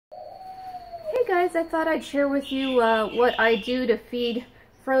guys, I thought I'd share with you what I do to feed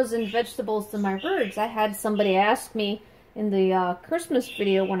frozen vegetables to my birds. I had somebody ask me in the Christmas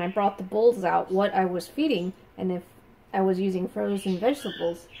video when I brought the bowls out what I was feeding and if I was using frozen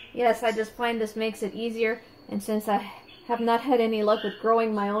vegetables. Yes, I just find this makes it easier, and since I have not had any luck with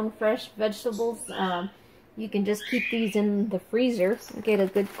growing my own fresh vegetables, you can just keep these in the freezer and get a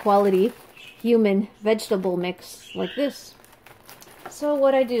good quality human vegetable mix like this. So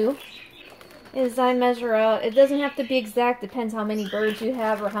what I do is I measure out, it doesn't have to be exact, depends how many birds you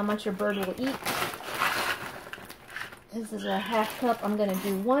have or how much your bird will eat. This is a half cup. I'm going to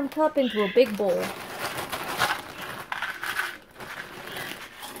do 1 cup into a big bowl.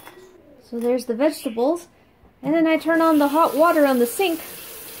 So there's the vegetables. And then I turn on the hot water on the sink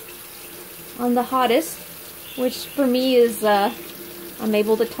on the hottest, which for me is, I'm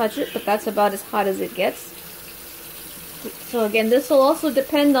able to touch it, but that's about as hot as it gets. So again, this will also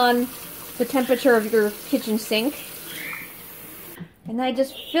depend on the temperature of your kitchen sink. And I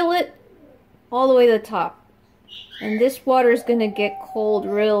just fill it all the way to the top. And this water is going to get cold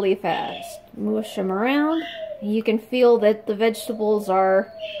really fast. Mush them around. And you can feel that the vegetables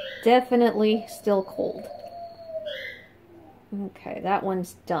are definitely still cold. Okay, that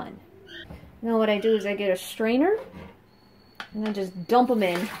one's done. Now what I do is I get a strainer and I just dump them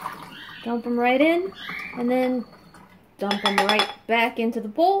in. Dump them right in and then dump them right back into the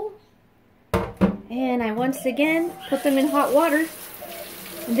bowl. And I once again put them in hot water.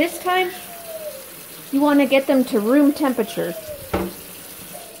 And this time you want to get them to room temperature.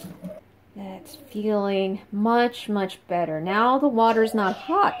 That's feeling much, much better. Now the water's not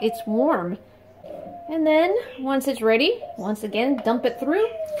hot, it's warm. And then, once it's ready, once again, dump it through.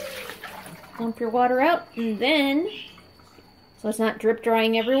 Dump your water out, and then, so it's not drip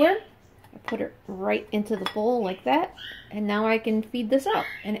drying everywhere, I put it right into the bowl like that. And now I can feed this out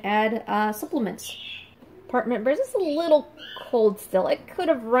and add supplements. Apartment birds, it's a little cold still. I could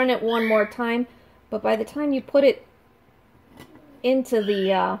have run it one more time, but by the time you put it into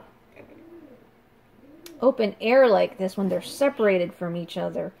the open air like this, when they're separated from each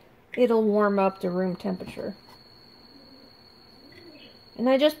other, it'll warm up to room temperature. And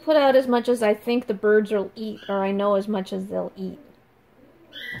I just put out as much as I think the birds will eat, or I know as much as they'll eat.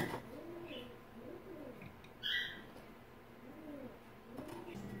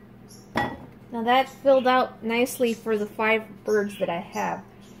 Now that's filled out nicely for the 5 birds that I have.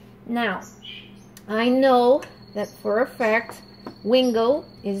 Now, I know that for a fact, Wingo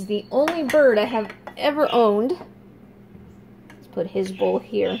is the only bird I have ever owned, let's put his bowl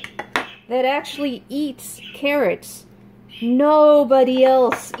here, that actually eats carrots. Nobody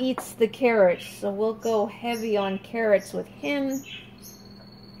else eats the carrots, so we'll go heavy on carrots with him.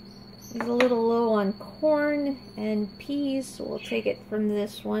 He's a little low on corn and peas, so we'll take it from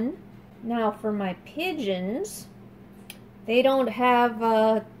this one. Now for my pigeons, they don't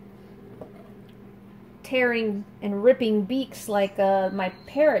have tearing and ripping beaks like my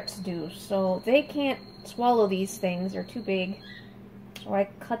parrots do, so they can't swallow these things. They're too big. So I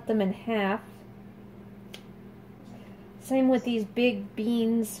cut them in half. Same with these big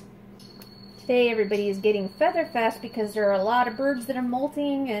beans. Today everybody is getting feather fast because there are a lot of birds that are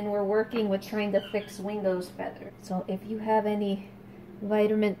molting, and we're working with trying to fix Wingo's feather. So if you have any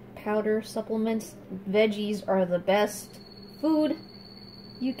vitamin powder supplements, veggies are the best food.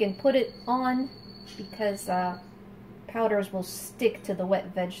 You can put it on because powders will stick to the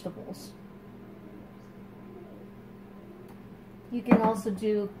wet vegetables. You can also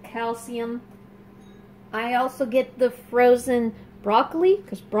do calcium. I also get the frozen broccoli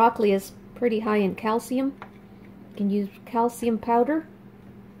because broccoli is pretty high in calcium. You can use calcium powder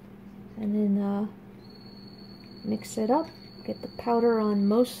and then mix it up. Get the powder on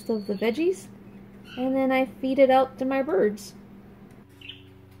most of the veggies, and then I feed it out to my birds.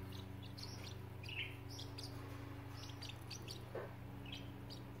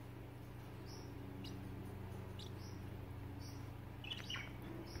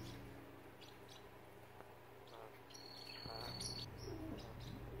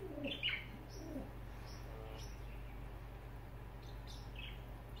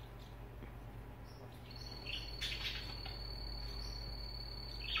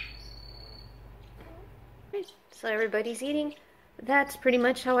 So everybody's eating. That's pretty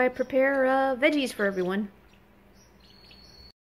much how I prepare veggies for everyone.